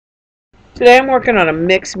Today I'm working on a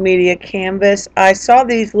mixed media canvas. I saw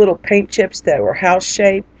these little paint chips that were house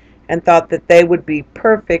shaped and thought that they would be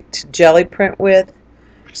perfect to jelly print with.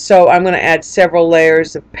 So I'm going to add several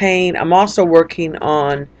layers of paint. I'm also working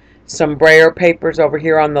on some brayer papers over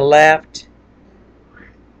here on the left.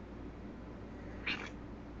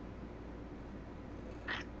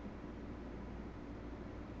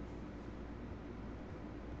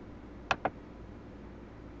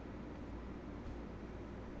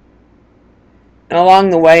 And along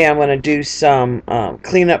the way, I'm going to do some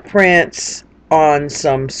cleanup prints on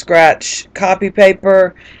some scratch copy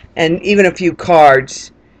paper and even a few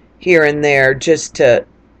cards here and there just to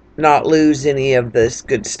not lose any of this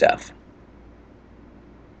good stuff.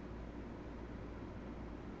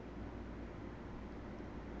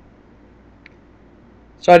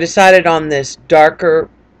 So I decided on this darker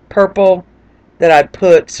purple that I'd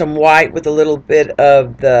put some white with a little bit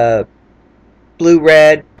of the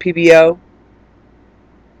blue-red PBO.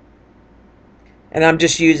 And I'm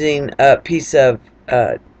just using a piece of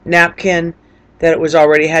napkin that it was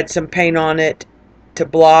already had some paint on it to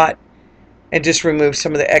blot and just remove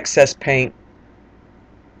some of the excess paint.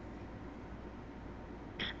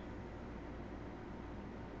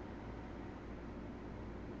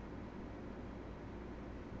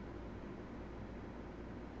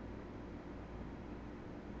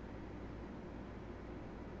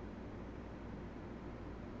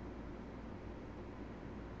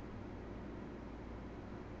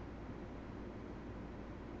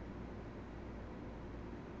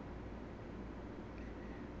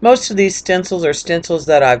 Most of these stencils are stencils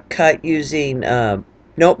that I've cut using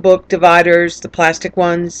notebook dividers, the plastic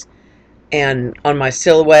ones, and on my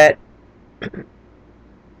silhouette.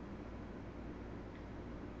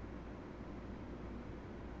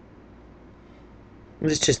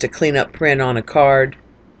 It's just a cleanup print on a card.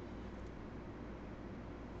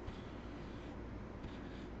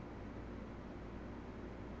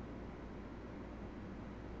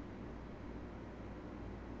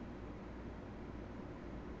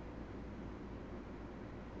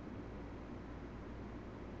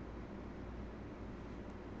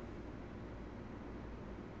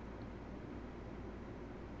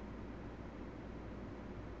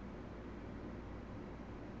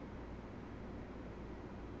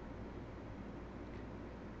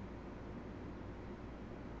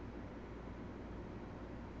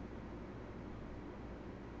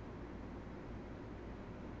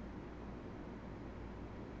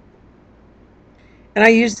 And I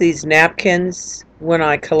use these napkins when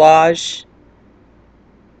I collage.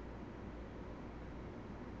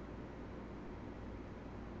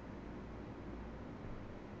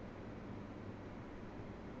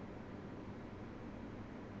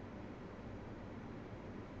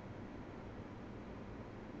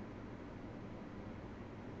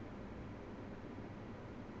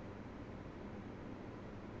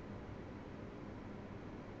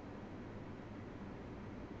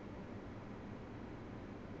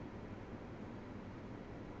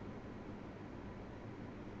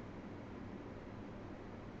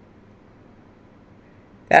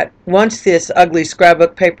 That once this ugly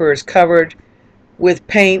scrapbook paper is covered with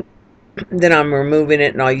paint, then I'm removing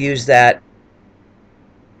it and I'll use that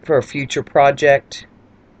for a future project.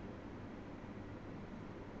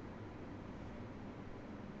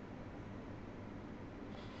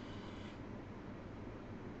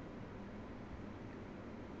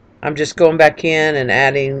 I'm just going back in and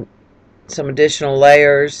adding some additional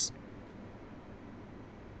layers.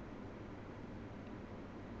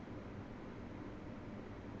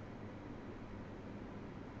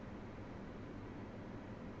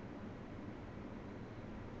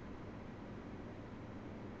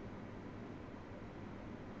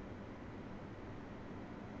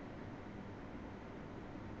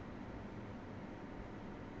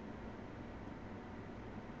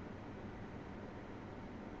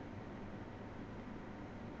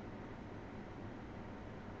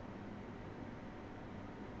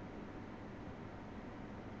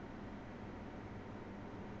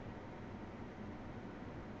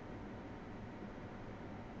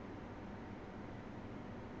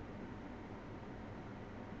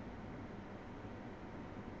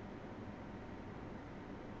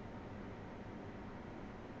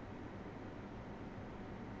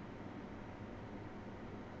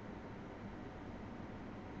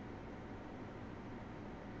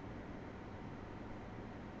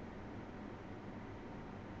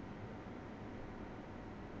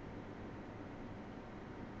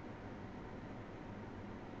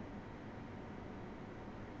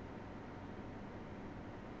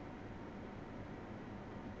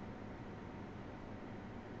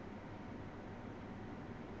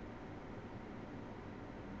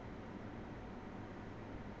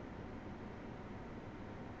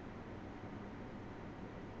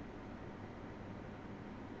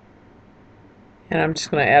 And I'm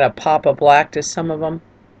just going to add a pop of black to some of them.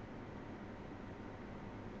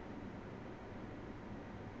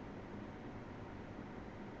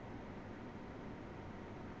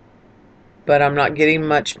 But I'm not getting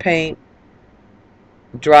much paint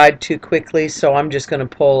dried too quickly, so I'm just going to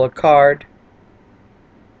pull a card.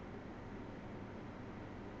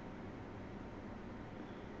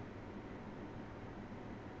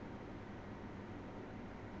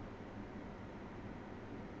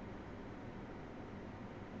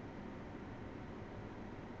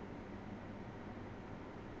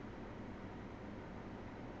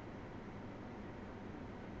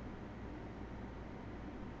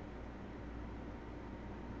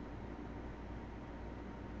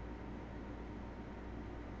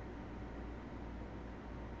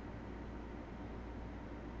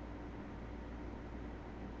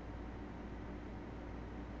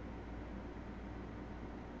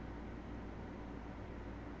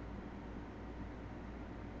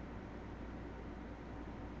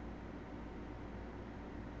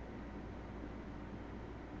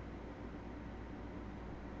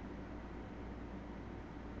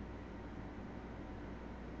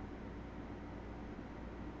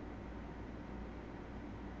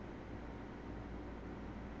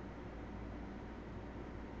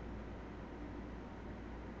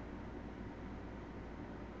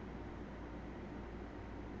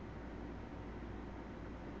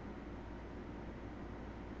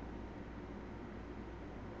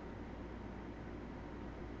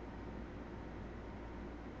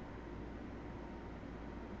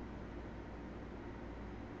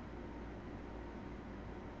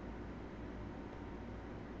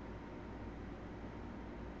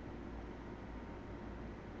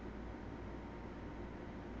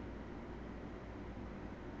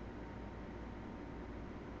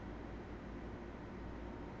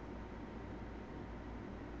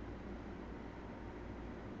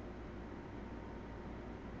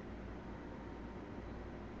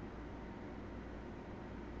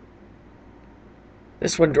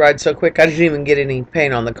 This one dried so quick I didn't even get any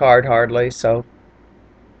paint on the card hardly, so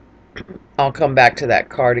I'll come back to that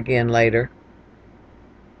card again later.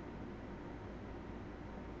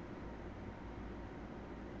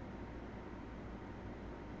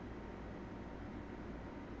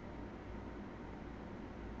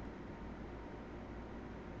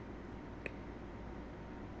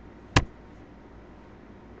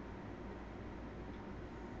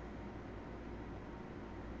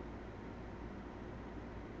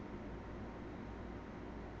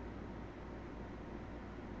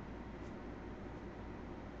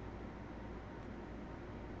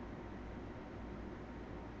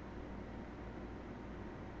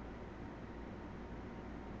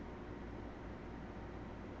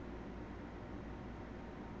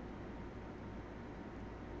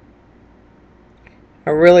 I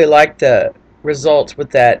really like the results with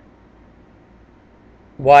that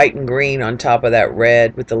white and green on top of that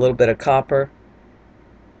red with a little bit of copper.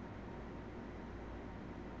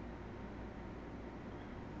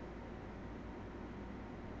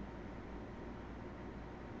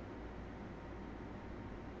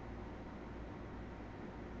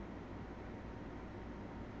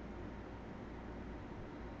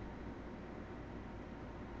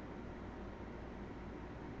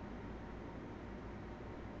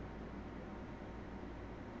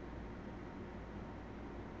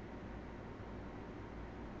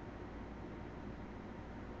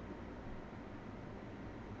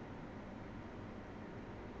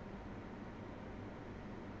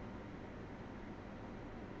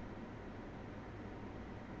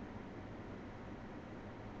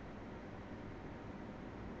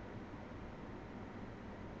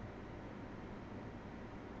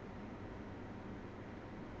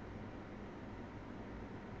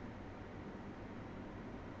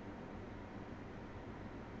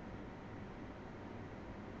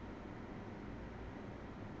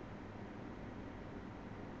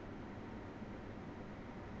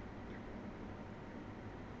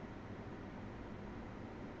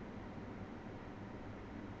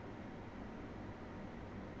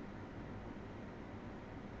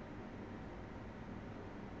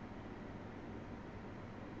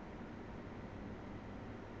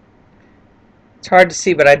 It's hard to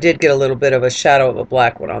see, but I did get a little bit of a shadow of a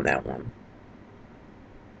black one on that one.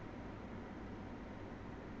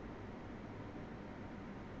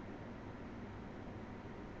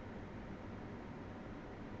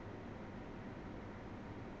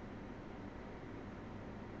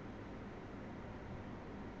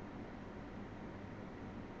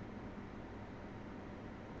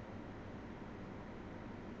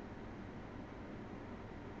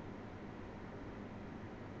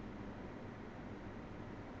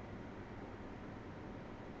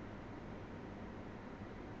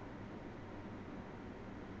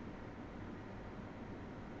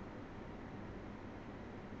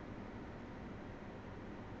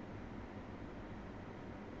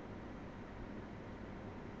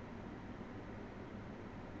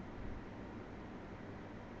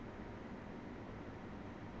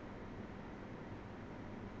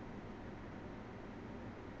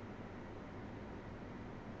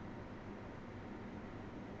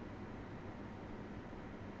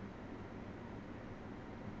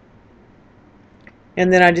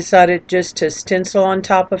 And then I decided just to stencil on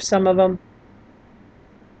top of some of them.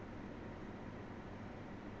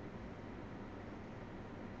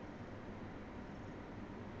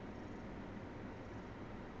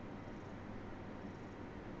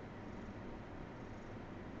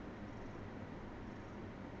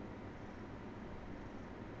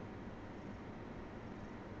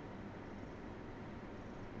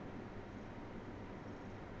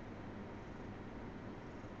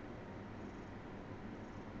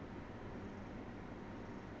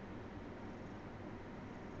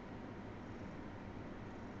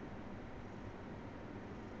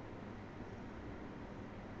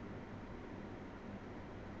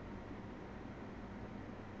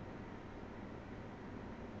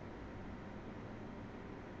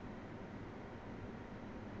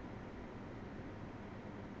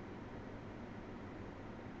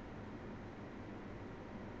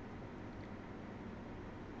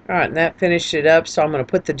 Alright, and that finished it up, so I'm going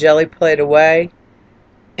to put the jelly plate away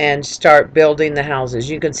and start building the houses.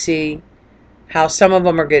 You can see how some of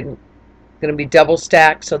them are going to be double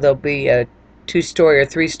stacked, so they'll be a 2-story or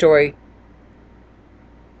 3-story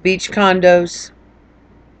beach condos.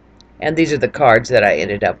 And these are the cards that I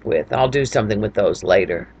ended up with. I'll do something with those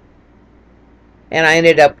later. And I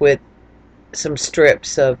ended up with some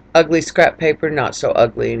strips of ugly scrap paper, not so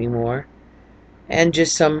ugly anymore, and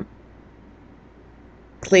just some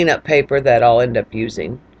cleanup paper that I'll end up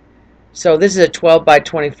using. So this is a 12 by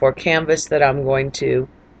 24 canvas that I'm going to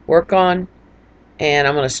work on, and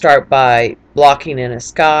I'm going to start by blocking in a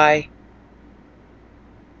sky.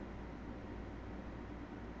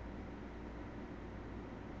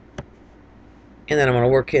 And then I'm going to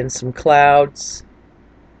work in some clouds.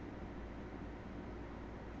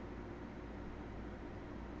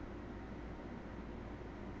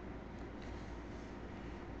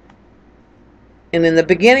 And in the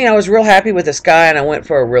beginning, I was real happy with the sky, and I went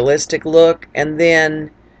for a realistic look. And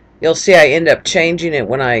then you'll see I end up changing it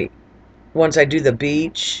once I do the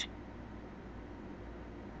beach.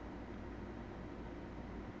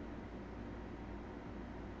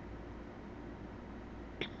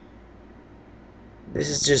 This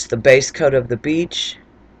is just the base coat of the beach,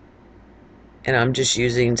 and I'm just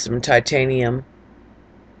using some titanium,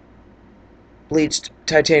 bleached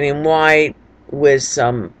titanium white with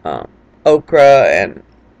some ochre and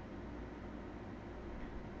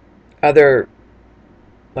other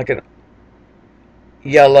like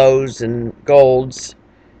yellows and golds.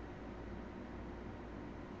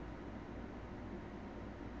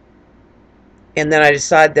 And then I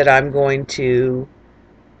decide that I'm going to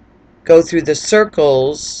go through the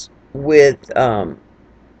circles with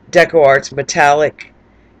Deco Arts metallic,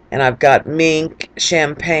 and I've got mink,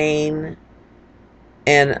 champagne,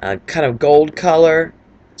 and a kind of gold color.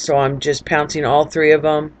 So I'm just pouncing all three of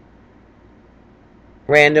them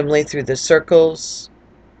randomly through the circles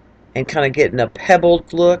and kind of getting a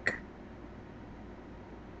pebbled look,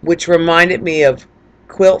 which reminded me of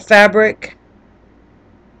quilt fabric.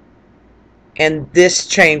 And this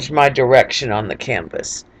changed my direction on the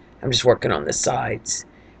canvas. I'm just working on the sides.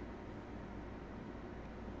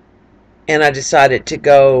 And I decided to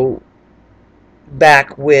go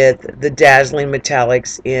back with the dazzling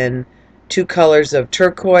metallics in 2 colors of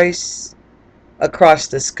turquoise across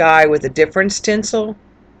the sky with a different stencil.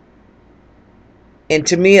 And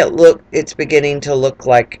to me it's beginning to look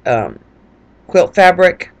like quilt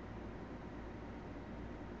fabric.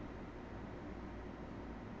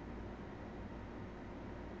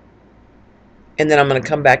 And then I'm going to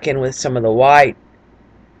come back in with some of the white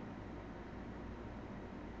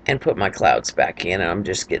and put my clouds back in. And I'm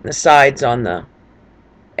just getting the sides on the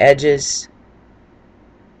edges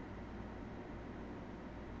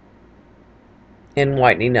and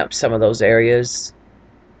whitening up some of those areas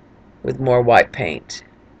with more white paint.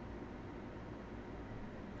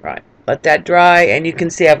 Right, let that dry, and you can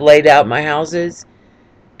see I've laid out my houses,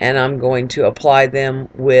 and I'm going to apply them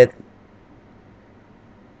with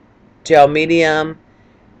gel medium.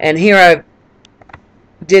 And here I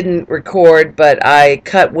didn't record, but I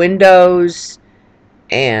cut windows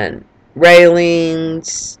and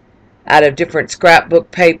railings out of different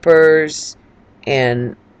scrapbook papers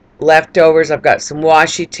and leftovers. I've got some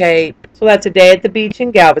washi tape. So that's a day at the beach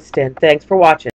in Galveston. Thanks for watching.